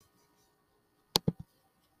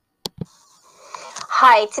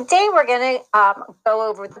Hi, today we're going to go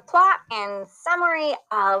over the plot and summary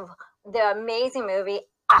of the amazing movie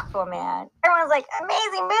Aquaman. Everyone's like,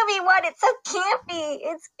 amazing movie, what? It's so campy,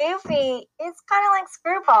 it's goofy, it's kind of like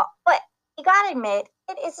Screwball. But you gotta admit,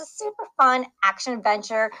 it is a super fun action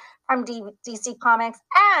adventure from DC Comics,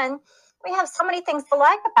 and we have so many things to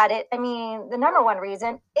like about it. I mean, the number one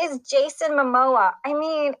reason is Jason Momoa. I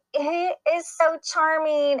mean, he is so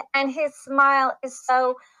charming, and his smile is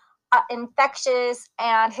so infectious,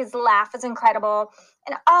 and his laugh is incredible,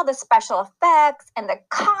 and all the special effects and the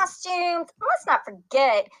costumes. Let's not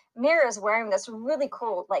forget, Mira is wearing this really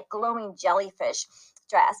cool, like glowing jellyfish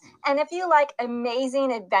dress. And if you like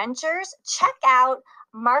amazing adventures, check out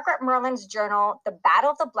Margaret Merlin's journal, The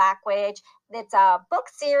Battle of the Black Witch. It's a book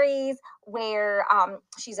series where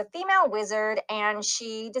she's a female wizard and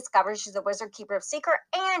she discovers she's a wizard keeper of secret,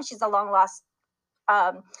 and she's a long lost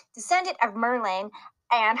descendant of Merlin,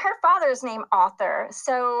 and her father's named Arthur.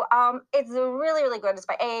 So it's really, really good. It's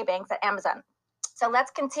by A.A. Banks at Amazon. So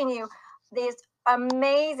let's continue this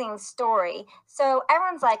amazing story. So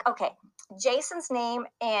everyone's like, okay, Jason's name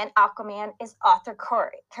in Aquaman is Arthur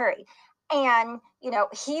Curry. And,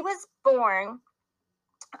 he was born,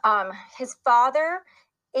 his father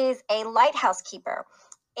is a lighthouse keeper,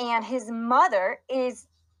 and his mother is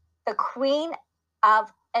the Queen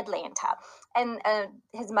of Atlanta. And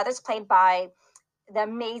his mother's played by the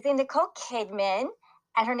amazing Nicole Kidman,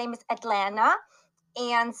 and her name is Atlanta.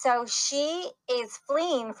 And so she is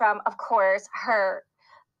fleeing from, of course, her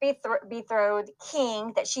betrothed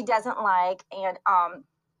king that she doesn't like,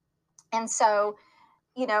 and so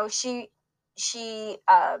she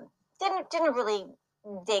didn't really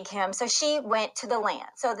dig him, so she went to the land.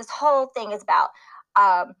 So this whole thing is about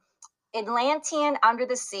um, Atlantean under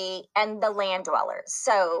the sea and the land dwellers.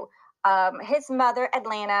 So his mother,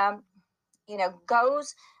 Atlanta,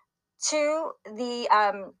 goes to the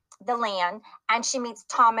land, and she meets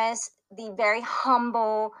Thomas, the very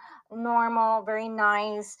humble, normal, very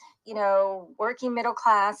nice, working middle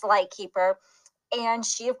class lightkeeper. And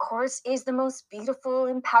she, of course, is the most beautiful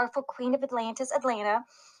and powerful queen of Atlantis, Atlanta.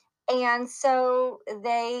 And so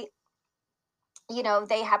they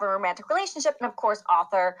have a romantic relationship, and of course,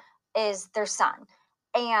 Arthur is their son.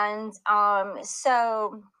 And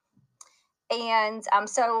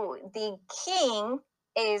so the king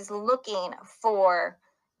is looking for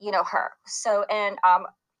her. So and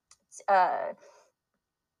uh,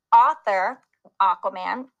 Arthur,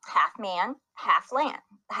 Aquaman, half man, half land,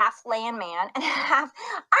 half land man, and half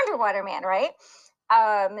underwater man, right?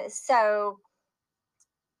 So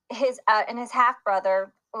his half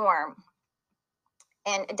brother Orm,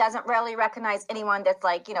 and it doesn't really recognize anyone that's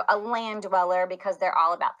like a land dweller, because they're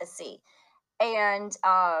all about the sea. And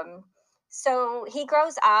so he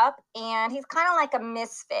grows up, and he's kind of like a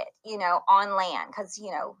misfit, on land, because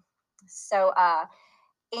so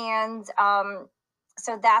and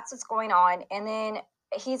so that's what's going on. And then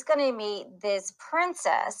he's going to meet this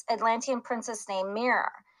princess, Atlantean princess named Mira,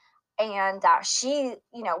 and she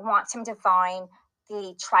wants him to find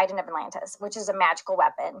the Trident of Atlantis, which is a magical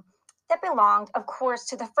weapon that belonged, of course,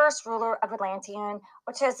 to the first ruler of Atlantean,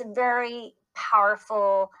 which is very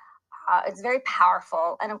powerful. It's very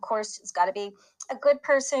powerful, and of course, it's got to be a good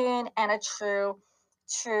person and a true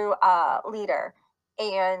leader,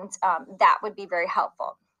 and that would be very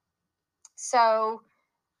helpful. So,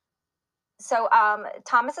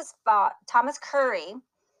 Thomas Curry,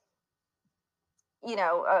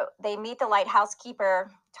 they meet the lighthouse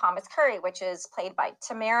keeper Thomas Curry, which is played by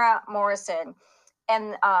Tamara Morrison,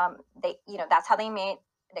 and that's how they meet.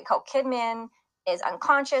 Nicole Kidman is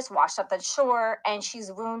unconscious, washed up the shore, and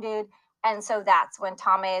she's wounded, and so that's when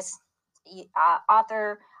Thomas,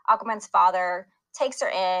 Arthur Aquaman's father, takes her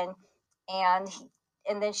in, and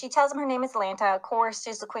then she tells him her name is Atlanta. Of course,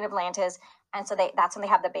 she's the Queen of Atlantis, and so that's when they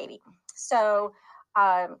have the baby. So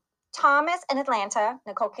Thomas and Atlanta,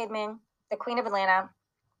 Nicole Kidman, the Queen of Atlanta,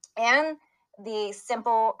 and the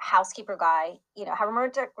simple housekeeper guy, have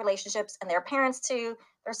romantic relationships, and their parents to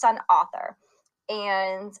their son Arthur.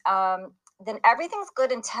 And then everything's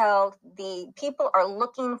good until the people are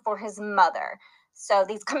looking for his mother. So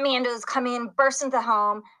these commandos come in, burst into the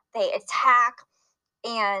home, they attack,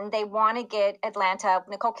 and they want to get Atlanta,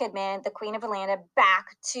 Nicole Kidman, the Queen of Atlanta,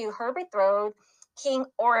 back to her betrothed, King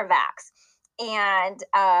Oravax. And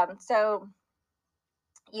so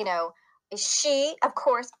she, of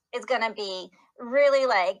course, is going to be really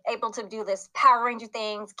like able to do this Power Ranger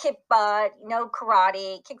things, kick butt,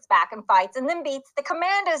 karate, kicks back and fights, and then beats the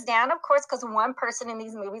commandos down, of course, because one person in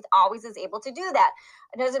these movies always is able to do that.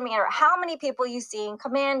 It doesn't matter how many people you see in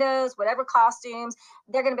commandos, whatever costumes,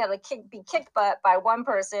 they're going to be able to be kicked butt by one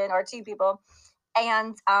person or two people.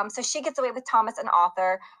 And so she gets away with Thomas and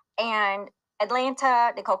Arthur. And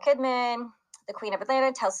Atlanta, Nicole Kidman, the Queen of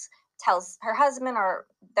Atlanta, tells her husband or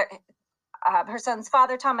her son's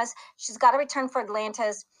father, Thomas, she's got to return for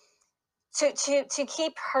Atlantis to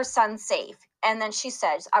keep her son safe. And then she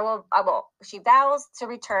says, I will. She vows to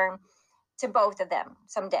return to both of them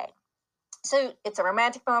someday. So it's a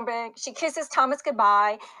romantic moment. She kisses Thomas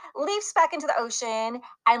goodbye, leaps back into the ocean,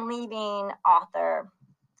 and leaving Arthur.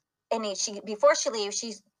 And before she leaves,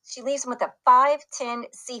 she leaves him with a 5-10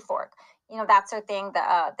 sea fork. You know, that's her thing,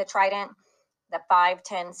 the trident, the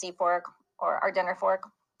 5-10 sea fork, or our dinner fork.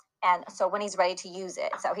 And so when he's ready to use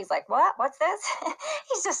it, so he's like, what? What's this?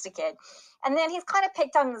 He's just a kid. And then he's kind of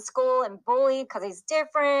picked on in the school and bullied because he's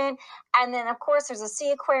different. And then, of course, there's a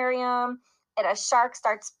sea aquarium, and a shark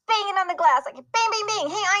starts banging on the glass, like, bang, bang, bang.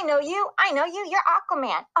 Hey, I know you. You're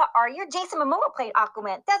Aquaman. Or you're Jason Momoa played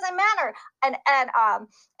Aquaman. Doesn't matter. And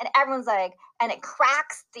everyone's like, and it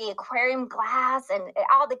cracks the aquarium glass, and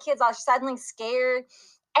all the kids are suddenly scared.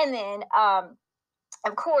 And then,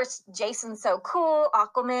 of course, Jason's so cool,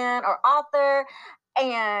 Aquaman or Arthur,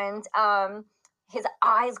 and his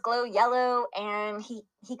eyes glow yellow, and he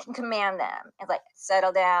can command them. It's like,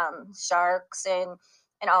 settle down, sharks, and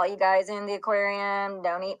all you guys in the aquarium,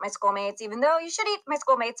 don't eat my schoolmates, even though you should eat my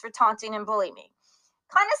schoolmates for taunting and bullying me.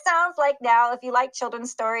 Kind of sounds like, now, if you like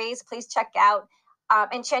children's stories, please check out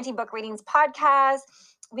Enchanting Book Readings podcast.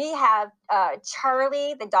 We have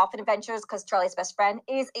Charlie, the Dolphin Adventures, because Charlie's best friend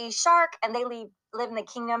is a shark, and they live in the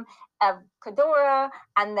kingdom of Kodora,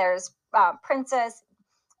 and there's Princess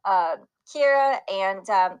Kira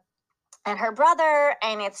and her brother,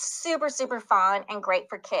 and it's super, super fun and great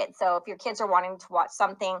for kids. So if your kids are wanting to watch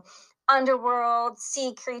something underworld,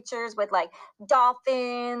 sea creatures with like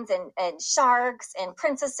dolphins and sharks and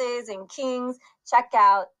princesses and kings, check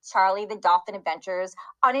out Charlie the Dolphin Adventures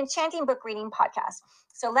on Enchanting Book Reading podcast.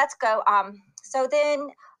 So let's go. So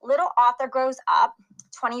then little Arthur grows up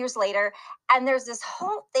 20 years later, and there's this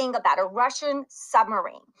whole thing about a Russian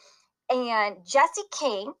submarine. And Jesse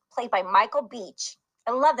Kane, played by Michael Beach,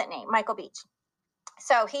 I love that name, Michael Beach.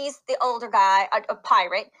 So he's the older guy, a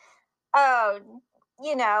pirate. Oh,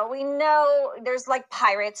 we know there's like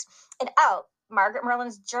pirates. And Margaret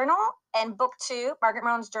Merlin's journal and book 2, Margaret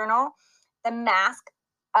Merlin's journal, The Mask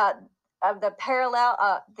of the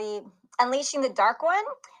Parallel, the Unleashing the Dark One.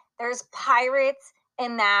 There's pirates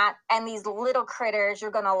in that, and these little critters. You're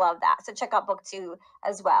going to love that. So check out book 2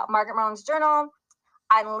 as well. Margaret Merlin's journal,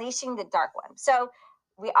 Unleashing the Dark One. So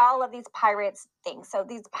we all love these pirates things. So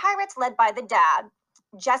these pirates led by the dad,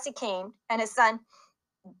 Jesse Kane, and his son,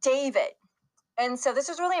 David. And so this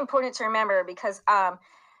is really important to remember because,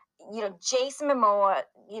 Jason Momoa,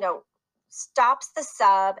 stops the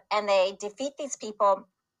sub, and they defeat these people.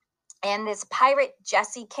 And this pirate,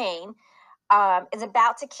 Jesse Kane, is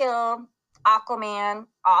about to kill Aquaman,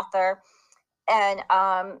 Arthur. And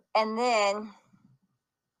then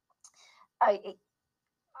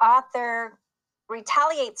Arthur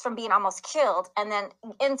retaliates from being almost killed, and then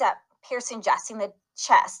ends up piercing Jesse in the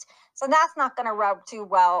chest. So that's not going to rub too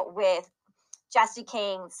well with Jesse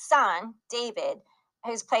Kane's son, David,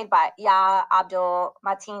 who's played by Yahya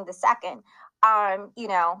Abdul-Mateen II,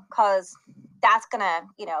 because that's going to,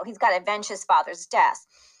 he's got to avenge his father's death.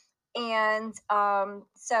 And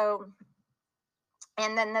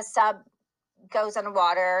and then the sub goes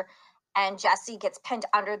underwater, and Jesse gets pinned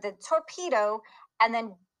under the torpedo, and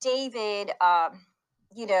then David,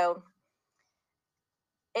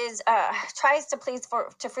 is tries to free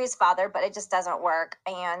his father, but it just doesn't work.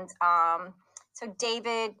 And so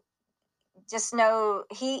David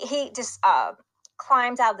he just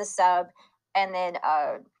climbs out of the sub, and then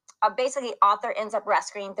basically Arthur ends up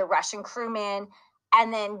rescuing the Russian crewman,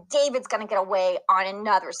 and then David's gonna get away on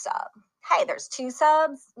another sub. Hey, there's 2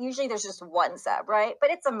 subs. Usually there's just 1 sub, right?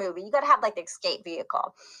 But it's a movie. You got to have like the escape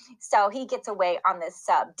vehicle. So he gets away on this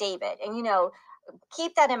sub, David. And,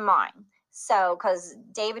 keep that in mind. So, because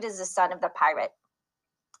David is the son of the pirate.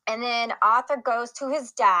 And then Arthur goes to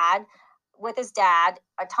with his dad,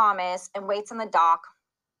 Thomas, and waits on the dock,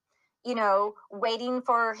 waiting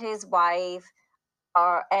for his wife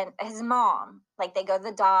and his mom. Like, they go to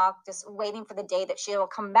the dock, just waiting for the day that she'll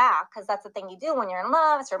come back, because that's the thing you do when you're in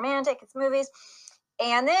love. It's romantic, it's movies.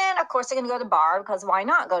 And then, of course, they're going to go to the bar, because why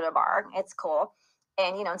not go to a bar? It's cool.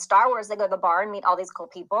 And, in Star Wars, they go to the bar and meet all these cool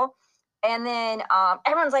people. And then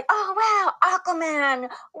everyone's like, oh, wow, Aquaman,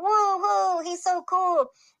 woo, woo, he's so cool.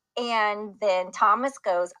 And then Thomas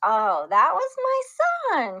goes, oh, that was my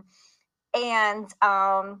son.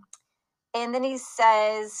 And then he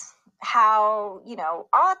says how,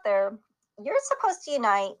 Arthur, you're supposed to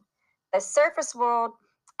unite the surface world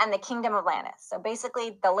and the Kingdom of Atlantis. So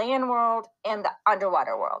basically the land world and the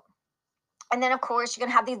underwater world. And then, of course, you're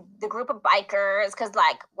going to have the group of bikers, because,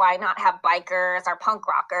 like, why not have bikers or punk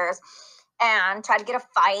rockers and try to get a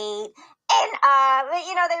fight? And,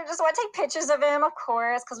 they just want to take pictures of him, of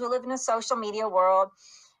course, because we live in a social media world.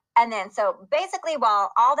 And then, so basically,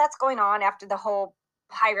 while all that's going on after the whole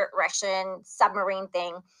pirate Russian submarine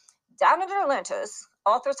thing, down in Atlantis,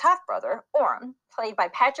 Arthur's half brother, Orm, played by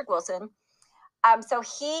Patrick Wilson, so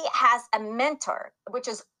he has a mentor, which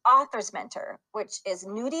is Arthur's mentor, which is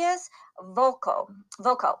Nudius Volko,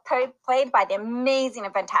 played by the amazing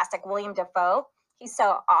and fantastic William Dafoe. He's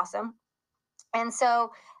so awesome. And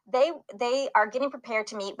so they are getting prepared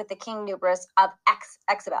to meet with the King Nubris of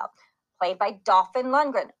Exabel, played by Dolphin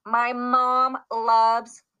Lundgren. My mom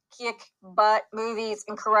loves kick butt movies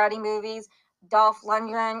and karate movies. Dolph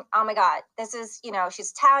Lundgren, oh my God, this is,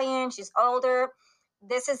 she's Italian, she's older.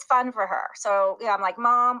 This is fun for her. So I'm like,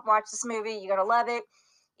 Mom, watch this movie. You're going to love it.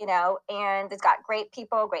 And it's got great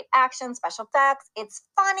people, great action, special effects. It's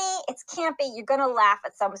funny. It's campy. You're going to laugh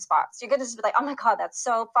at some spots. You're going to just be like, oh my God, that's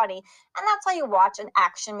so funny. And that's how you watch an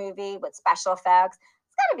action movie with special effects.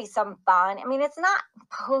 It's got to be some fun. I mean, it's not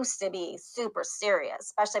supposed to be super serious,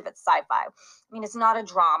 especially if it's sci-fi. I mean, it's not a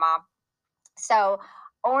drama. So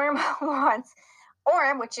Orm,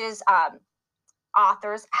 which is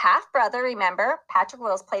Arthur's half brother, remember, Patrick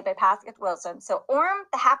Wilson, played by Patrick Wilson. So Orm,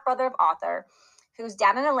 the half brother of Arthur, who's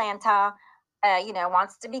down in Atlanta,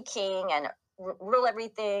 wants to be king and rule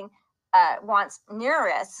everything, wants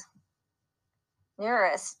Nereus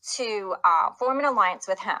to form an alliance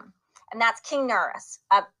with him. And that's King Nereus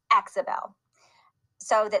of Exabel,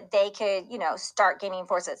 so that they could, start gaining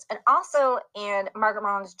forces. And also in Margaret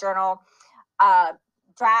Maron's journal,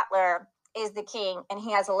 Dratler is the king, and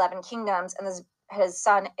he has 11 kingdoms, and his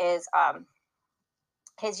son is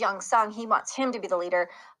his young son. He wants him to be the leader,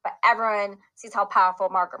 but everyone sees how powerful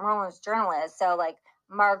Margaret Maron's journal is. So, like,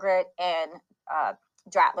 Margaret and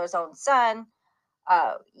Dratler's own son,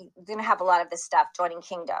 you're going to have a lot of this stuff joining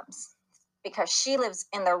kingdoms, because she lives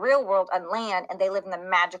in the real world on land, and they live in the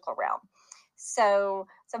magical realm. So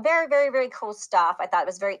very, very, very cool stuff. I thought it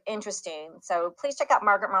was very interesting. So please check out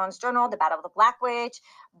Margaret Maron's journal, The Battle of the Black Witch,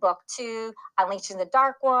 Book 2, Unleashing the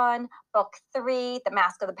Dark One, Book 3, The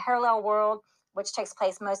Mask of the Parallel World, which takes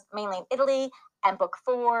place mainly in Italy, and Book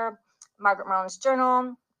 4, Margaret Maron's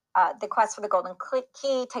journal, The Quest for the Golden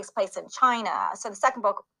Key, takes place in China. So the second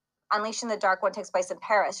book, Unleashing the Dark One, takes place in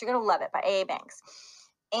Paris. You're going to love it, by A.A. Banks.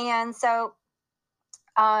 And so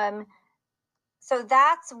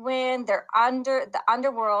that's when they're under the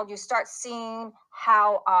underworld. You start seeing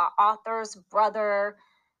how Arthur's brother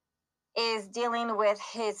is dealing with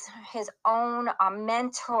his own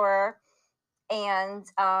mentor, and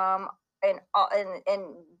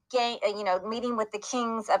meeting with the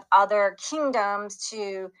kings of other kingdoms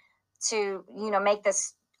to make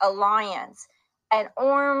this alliance. And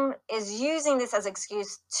Orm is using this as an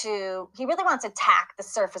excuse he really wants to attack the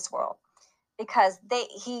surface world, because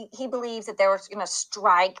he believes that they're going to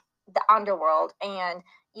strike the underworld, and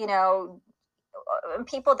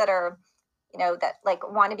people that are that like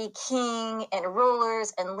want to be king and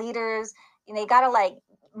rulers and leaders, they got to like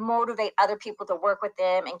motivate other people to work with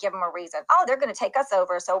them and give them a reason. Oh, they're going to take us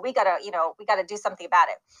over, so we got to do something about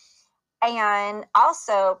it. And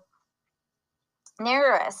also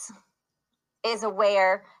Nereus is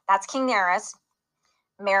aware. That's King Nereus,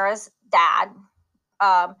 Mara's dad.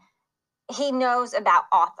 He knows about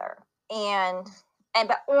Arthur,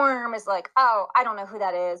 but Orm is like, oh, I don't know who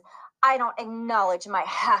that is. I don't acknowledge my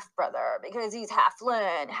half brother because he's half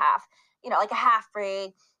Lin, half, like a half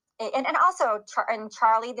breed. And also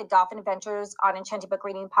Charlie, the Dolphin Adventures on Enchanted Book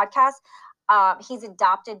Reading podcast, he's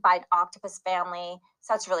adopted by an octopus family.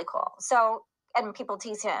 So it's really cool. So, and people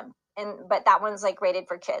tease him, but that one's like rated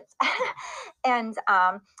for kids. And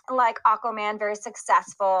like Aquaman, very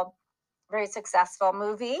successful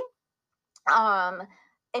movie.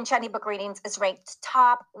 Enchanted Book Readings is ranked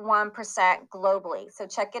top 1% globally. So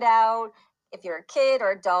check it out. If you're a kid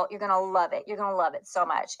or adult, you're going to love it. You're going to love it so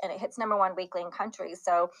much. And it hits #1 weekly in countries.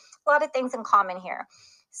 So a lot of things in common here.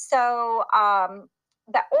 So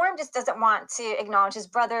but Orm just doesn't want to acknowledge his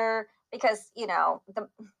brother because,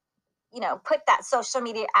 put that social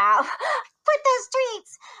media out, put those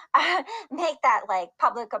tweets, make that like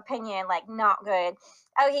public opinion like not good.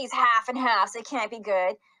 Oh, he's half and half, so it can't be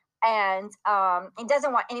good. And he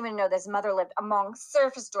doesn't want anyone to know that his mother lived among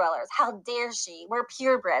surface dwellers. How dare she? We're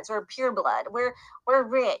purebreds. We're pure blood. We're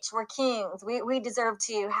rich. We're kings. We deserve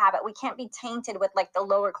to have it. We can't be tainted with like the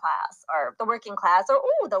lower class or the working class or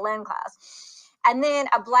the land class. And then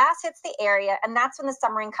a blast hits the area, and that's when the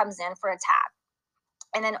submarine comes in for attack.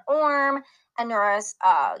 And then Orm and Norris,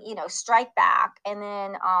 strike back, and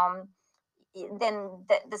then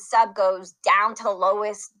the sub goes down to the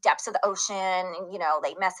lowest depths of the ocean, and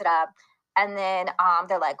they mess it up, and then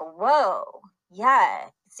they're like, whoa, yeah,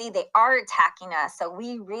 see, they are attacking us, so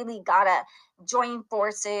we really gotta join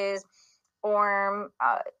forces. Orm,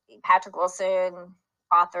 Patrick Wilson,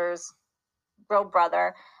 author's real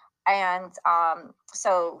brother, and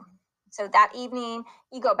so that evening,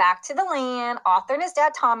 you go back to the land. Arthur and his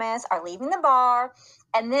dad Thomas are leaving the bar,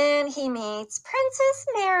 and then he meets Princess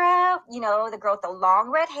Mira, the girl with the long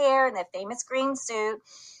red hair and the famous green suit,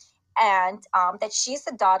 and that she's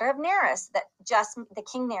the daughter of Nereus, that just the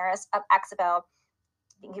King Nereus of Exabel,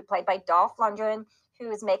 played by Dolph Lundgren,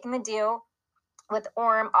 who is making the deal with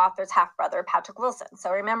Orm, Arthur's half brother, Patrick Wilson.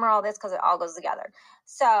 So remember all this because it all goes together.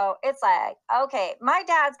 So it's like, okay, my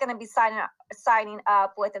dad's going to be siding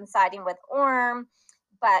with Orm,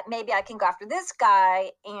 but maybe I can go after this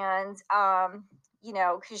guy. And,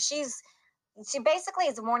 because she basically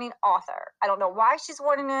is warning Arthur. I don't know why she's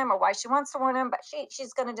warning him or why she wants to warn him, but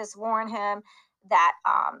she's going to just warn him that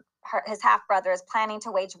his half brother is planning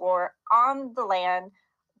to wage war on the land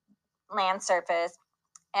surface,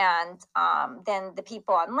 and then the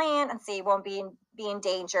people on land and sea won't be in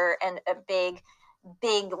danger, and a big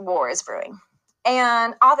war is brewing.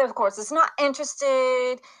 And Arthur, of course, is not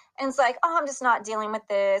interested, and it's like, oh, I'm just not dealing with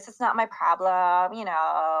this. It's not my problem,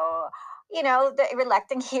 the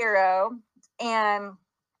reluctant hero. And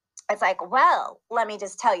it's like, well, let me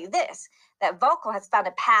just tell you this, that Volko has found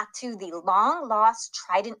a path to the long lost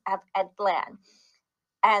Trident of Edlan,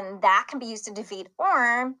 and that can be used to defeat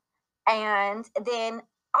Orm, and then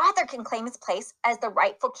Arthur can claim his place as the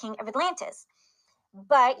rightful king of Atlantis.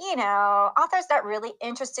 But, Arthur's not really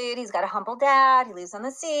interested. He's got a humble dad. He lives on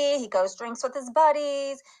the sea. He goes drinks with his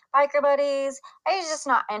buddies, biker buddies. He's just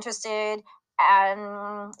not interested.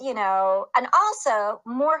 And, and also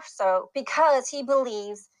more so because he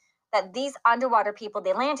believes that these underwater people,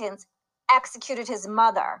 the Atlanteans, executed his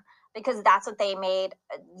mother, because that's what they made,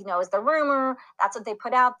 is the rumor. That's what they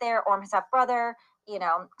put out there. Orm, his half brother,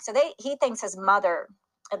 so he thinks his mother,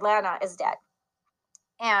 Atlanta, is dead.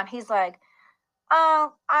 And he's like,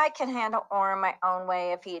 oh, I can handle Orm my own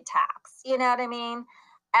way if he attacks. You know what I mean?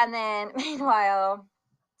 And then meanwhile,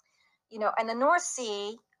 in the North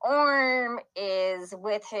Sea, Orm is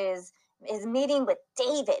with his meeting with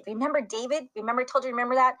David. Remember David?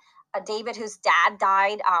 Remember that? David, whose dad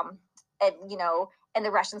died in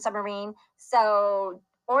the Russian submarine. So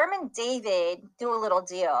Orm and David do a little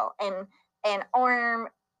deal, and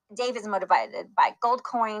David's motivated by gold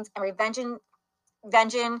coins and revenging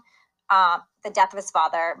the death of his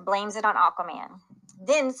father, blames it on Aquaman.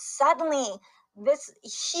 Then suddenly, this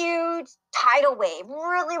huge tidal wave,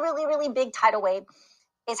 really, really, really big tidal wave,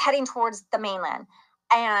 is heading towards the mainland.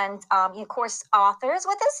 And of course, Arthur's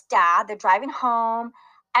with his dad. They're driving home,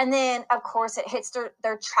 and then of course it hits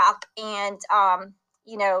their truck, and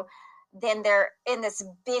then they're in this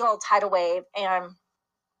big old tidal wave. And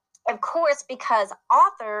of course, because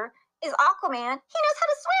Arthur is Aquaman, he knows how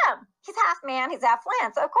to swim. He's half man, he's half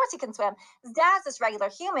land, so of course he can swim. His dad's this regular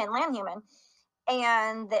human, land human.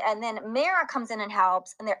 And then Mira comes in and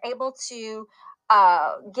helps, and they're able to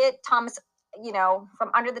get Thomas,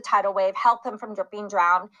 from under the tidal wave, help him from being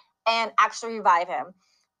drowned, and actually revive him.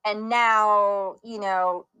 And now,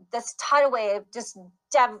 this tidal wave just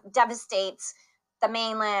devastates the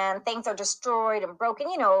mainland. Things are destroyed and broken.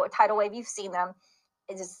 A tidal wave, you've seen them.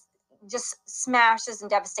 It just smashes and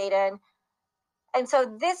devastated. And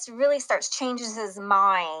so this really starts changing his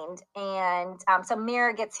mind. And so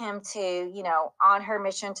Mira gets him to, on her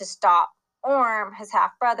mission to stop Orm, his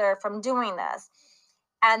half brother, from doing this.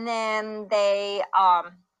 And then they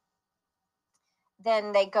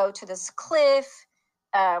go to this cliff.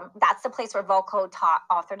 That's the place where Volko taught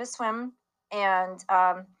Arthur to swim. And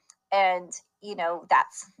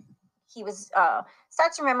he was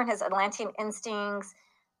starts remembering his Atlantean instincts,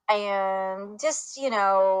 and just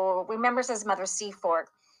remembers his mother's sea fork.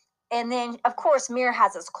 And then of course Mira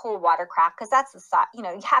has this cool watercraft, because that's the side, you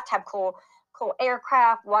have to have cool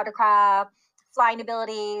aircraft, watercraft, flying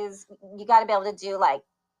abilities. You got to be able to do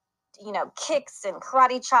kicks and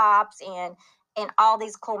karate chops and all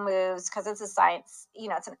these cool moves, because it's a science,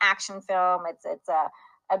 it's an action film. It's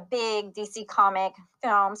a big DC comic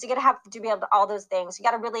film, so you got to have to be able to all those things. You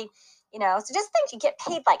got to really, so just think, you get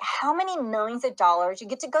paid like how many millions of dollars. You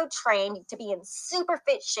get to go train to be in super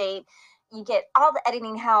fit shape. You get all the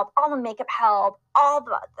editing help, all the makeup help, all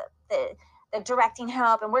the directing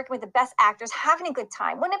help, and working with the best actors, having a good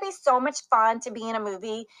time. Wouldn't it be so much fun to be in a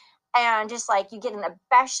movie and just you get in the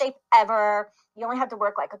best shape ever? You only have to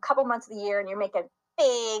work like a couple months of the year, and you're making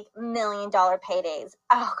big $1 million paydays.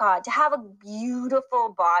 Oh God, to have a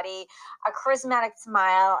beautiful body, a charismatic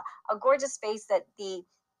smile, a gorgeous face that the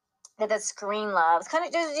screen loves, kind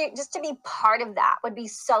of just to be part of that would be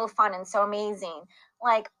so fun and so amazing.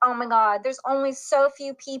 Like, oh my God, there's only so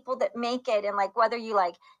few people that make it, and like whether you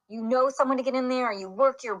someone to get in there, or you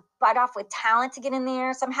work your butt off with talent to get in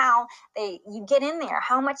there, somehow you get in there.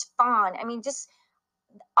 How much fun! I mean, just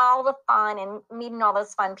all the fun and meeting all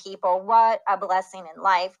those fun people. What a blessing in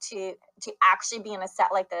life to actually be in a set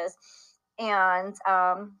like this. And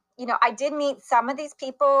I did meet some of these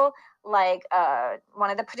people, like one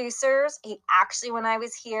of the producers. He actually, when I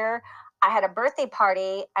was here, I had a birthday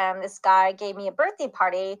party, and this guy gave me a birthday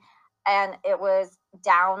party, and it was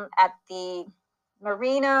down at the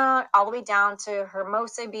marina, all the way down to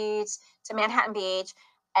Hermosa Beach, to Manhattan Beach,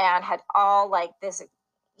 and had all like this.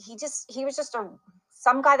 He was just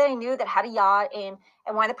some guy that I knew that had a yacht, and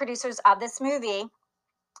one of the producers of this movie,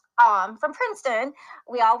 from Princeton.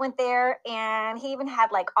 We all went there, and he even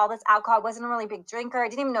had like all this alcohol. I wasn't a really big drinker. I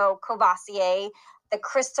didn't even know Courvoisier, the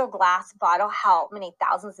crystal glass bottle, how many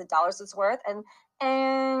thousands of dollars it's worth. And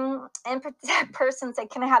that person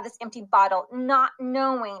said, "Can I have this empty bottle?" Not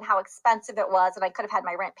knowing how expensive it was, and I could have had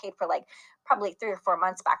my rent paid for like probably 3 or 4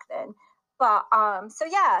 months back then. But so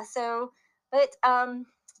yeah, so but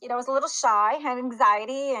I was a little shy, had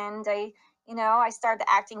anxiety, and I started the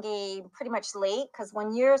acting game pretty much late, because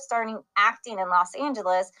when you're starting acting in Los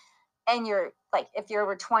Angeles, and you're like, if you're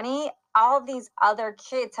over 20, all of these other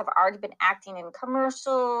kids have already been acting in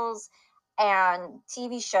commercials and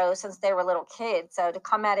TV shows since they were little kids. So to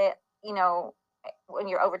come at it, when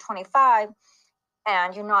you're over 25,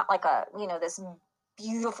 and you're not like this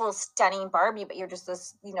beautiful, stunning Barbie, but you're just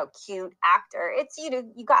this, cute actor.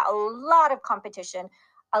 You got a lot of competition,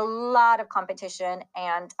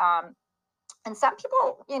 and some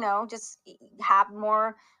people, just have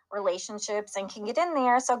more relationships and can get in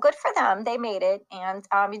there. So good for them. They made it. And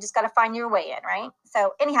you just got to find your way in, right?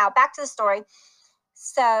 So, anyhow, back to the story.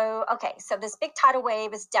 So, okay. So, this big tidal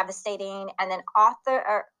wave is devastating. And then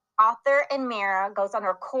Arthur and Mira goes on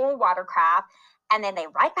their cool watercraft. And then they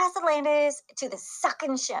ride past Atlantis to the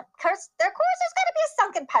sunken ship. Of course, there's got to be a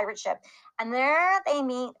sunken pirate ship. And there they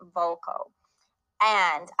meet Vulko.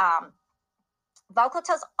 And Vulko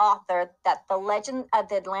tells Arthur that the legend of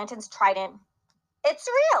the Atlanteans trident, it's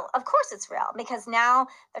real. Of course it's real, because now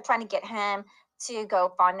they're trying to get him to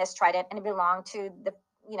go find this trident, and it belonged to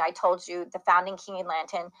I told you, the founding King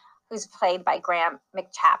Atlantean, who's played by Graham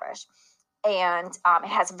McTavish. And it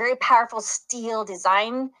has a very powerful steel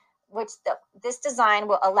design, which this design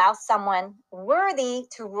will allow someone worthy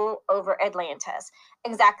to rule over Atlantis,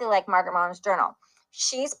 exactly like Margaret Mullen's journal.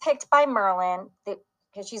 She's picked by Merlin,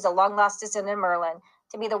 because she's a long lost descendant of Merlin,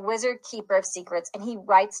 to be the wizard keeper of secrets, and he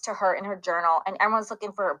writes to her in her journal, and everyone's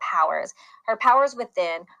looking for her powers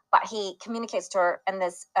within, but he communicates to her in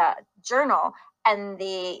this journal, and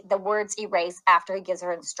the words erase after he gives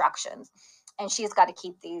her instructions, and she's got to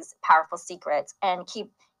keep these powerful secrets and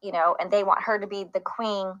and they want her to be the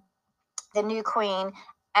queen, the new queen,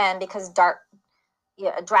 and because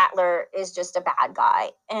Dratler is just a bad guy.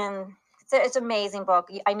 And it's an amazing book.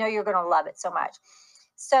 I know you're going to love it so much.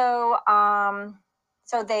 So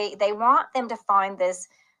so they want them to find this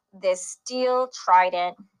steel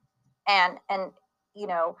trident, and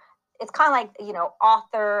it's kind of like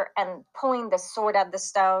Arthur and pulling the sword out of the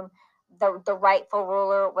stone. The rightful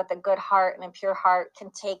ruler with a good heart and a pure heart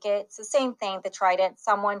can take it. It's the same thing. The trident,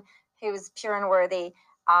 someone who's pure and worthy,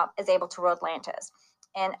 is able to rule Atlantis.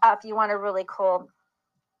 And if you want a really cool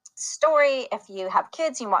story, if you have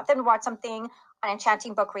kids, you want them to watch something on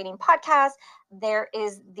Enchanting Book Reading Podcast, there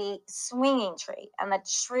is the swinging tree, and the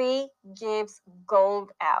tree gives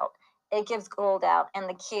gold out. It gives gold out, and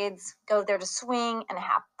the kids go there to swing and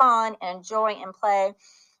have fun and enjoy and play,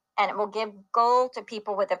 and it will give gold to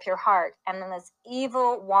people with a pure heart. And then this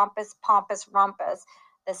evil Wampus Pompous Rumpus,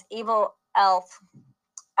 this evil elf,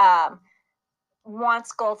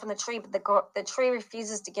 wants gold from the tree, but the tree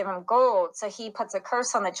refuses to give him gold. So he puts a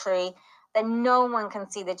curse on the tree that no one can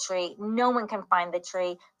see the tree. No one can find the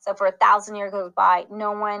tree. So for 1,000 years goes by,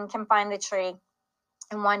 no one can find the tree.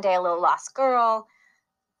 And one day a little lost girl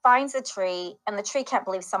finds the tree, and the tree can't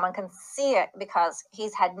believe someone can see it, because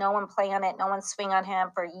he's had no one play on it, no one swing on him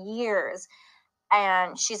for years.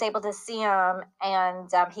 And she's able to see him, and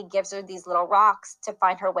he gives her these little rocks to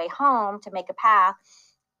find her way home, to make a path.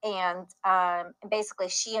 And basically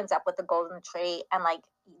she ends up with the golden tree, and like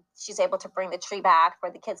she's able to bring the tree back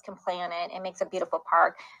where the kids can play on it. It makes a beautiful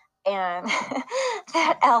park, and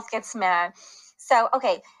that elf gets mad. So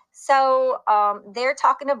okay, so they're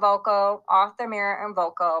talking to Vulko, Arthur, Mira, and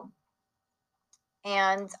Vulko,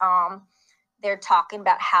 and they're talking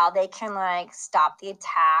about how they can like stop the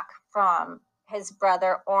attack from his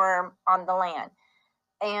brother Orm on the land.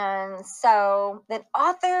 And so then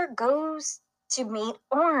Arthur goes to meet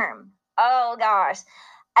Orm. Oh gosh.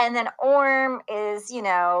 And then Orm is,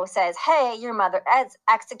 says, "Hey, your mother is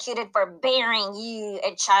executed for bearing you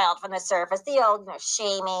a child from the surface." The old,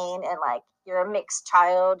 shaming and like, "You're a mixed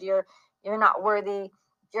child. You're not worthy.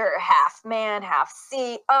 You're half man, half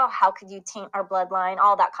sea. Oh, how could you taint our bloodline?"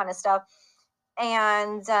 All that kind of stuff.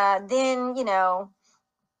 And then,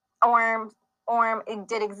 Orm Orm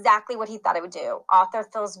did exactly what he thought it would do. Arthur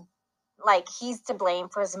feels like he's to blame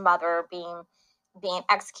for his mother being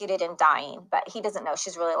executed and dying, but he doesn't know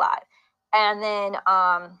she's really alive. And then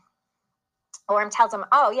Orm tells him,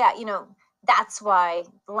 "Oh yeah, that's why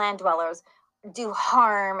the land dwellers do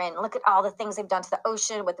harm, and look at all the things they've done to the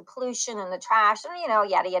ocean with the pollution and the trash, and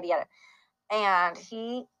yada yada yada." And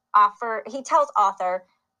he tells Arthur,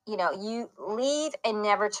 "You leave and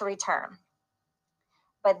never to return."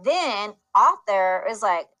 But then Arthur is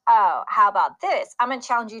like, "Oh, how about this? I'm gonna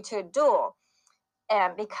challenge you to a duel."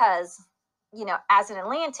 And because, as an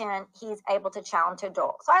Atlantean, he's able to challenge a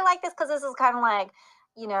duel. So I like this because this is kind of like,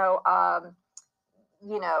 you know, um,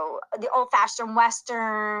 the old-fashioned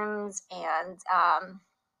westerns and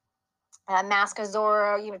Mask of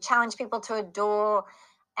Zorro. Challenge people to a duel,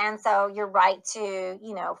 and so you're right to,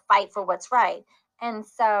 fight for what's right. And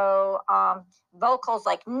so Vocal's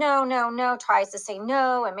like, "No, no, no," tries to say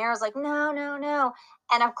no, and Mara's like, "No, no, no,"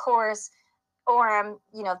 and of course Orm,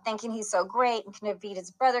 thinking he's so great and can defeat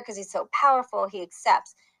his brother because he's so powerful, he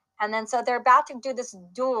accepts. And then so they're about to do this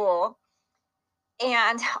duel,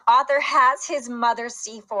 and Arthur has his mother's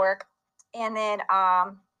sea fork, and then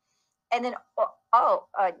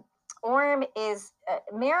Orm is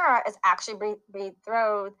Mara is actually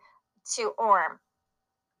betrothed to Orm,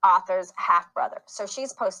 Arthur's half brother. So she's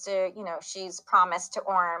supposed to, she's promised to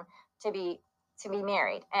Orm to be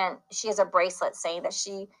married, and she has a bracelet saying that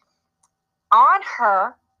she on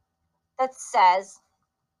her that says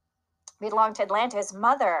belong to Atlanta's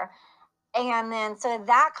mother. And then so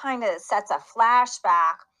that kind of sets a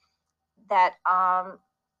flashback that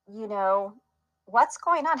what's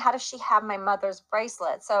going on? How does she have my mother's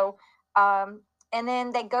bracelet? So and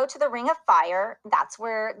then they go to the Ring of Fire. That's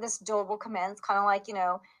where this duel will commence, kind of like,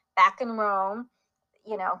 back in Rome,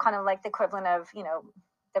 kind of like the equivalent of,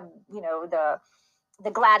 the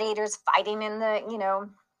the gladiators fighting in the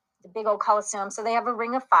big old Coliseum. So they have a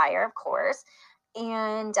Ring of Fire, of course.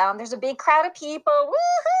 And there's a big crowd of people.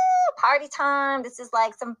 Woohoo! Party time. This is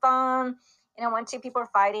like some fun. When two people are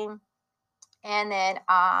fighting. And then,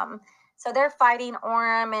 so they're fighting.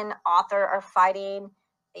 Orm and Arthur are fighting.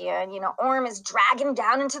 And, Orm is dragging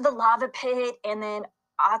down into the lava pit. And then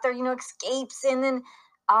Arthur, escapes. And then,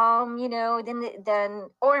 then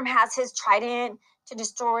Orm has his trident to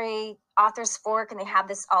destroy Arthur's fork. And they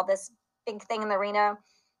have all this big thing in the arena.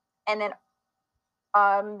 And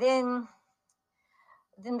then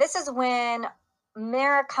this is when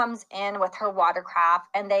Mara comes in with her watercraft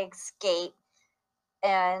and they escape.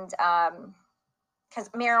 And because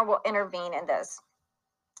Mara will intervene in this,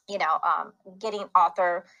 getting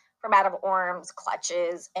Arthur from out of Orm's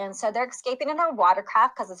clutches. And so they're escaping in her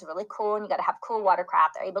watercraft because it's really cool and you got to have cool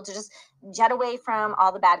watercraft. They're able to just jet away from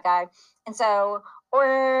all the bad guy. And so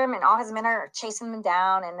Orm and all his men are chasing them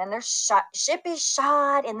down, and then their ship is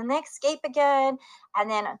shot, and then they escape again. And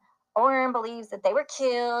then Orm believes that they were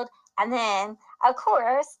killed. And then, of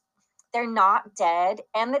course, they're not dead,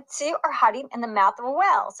 and the two are hiding in the mouth of a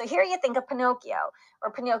well. So here you think of Pinocchio,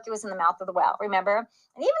 or Pinocchio was in the mouth of the well, remember?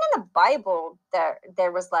 And even in the Bible,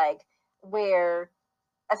 there was like where,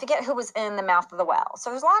 I forget who was in the mouth of the well. So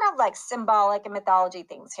there's a lot of like symbolic and mythology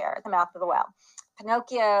things here at the mouth of the well.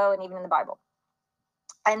 Pinocchio, and even in the Bible.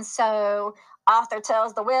 And so Arthur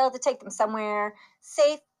tells the whale to take them somewhere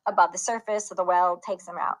safe above the surface, so the whale takes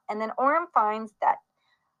them out. And then Orm finds that,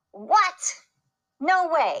 what? No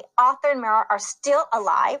way. Arthur and Mara are still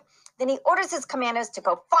alive. Then he orders his commandos to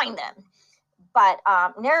go find them. But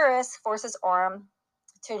Nereus forces Orm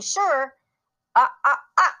to ensure,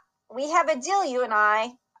 we have a deal, you and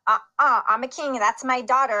I. I'm a king. That's my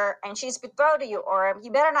daughter, and she's betrothed to you, Orm.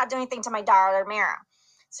 You better not do anything to my daughter, Mara.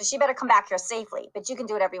 So she better come back here safely. But you can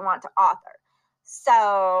do whatever you want to Arthur.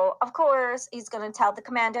 So, of course, he's going to tell the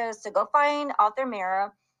commandos to go find Arthur and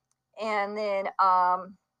Mara. And then,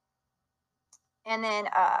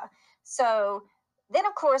 so then,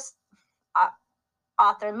 of course,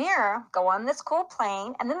 Arthur and Mira go on this cool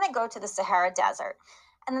plane, and then they go to the Sahara Desert.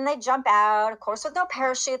 And then they jump out, of course, with no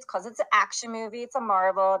parachutes because it's an action movie. It's a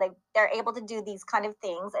Marvel. They're able to do these kind of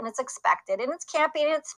things, and it's expected, and it's campy, and it's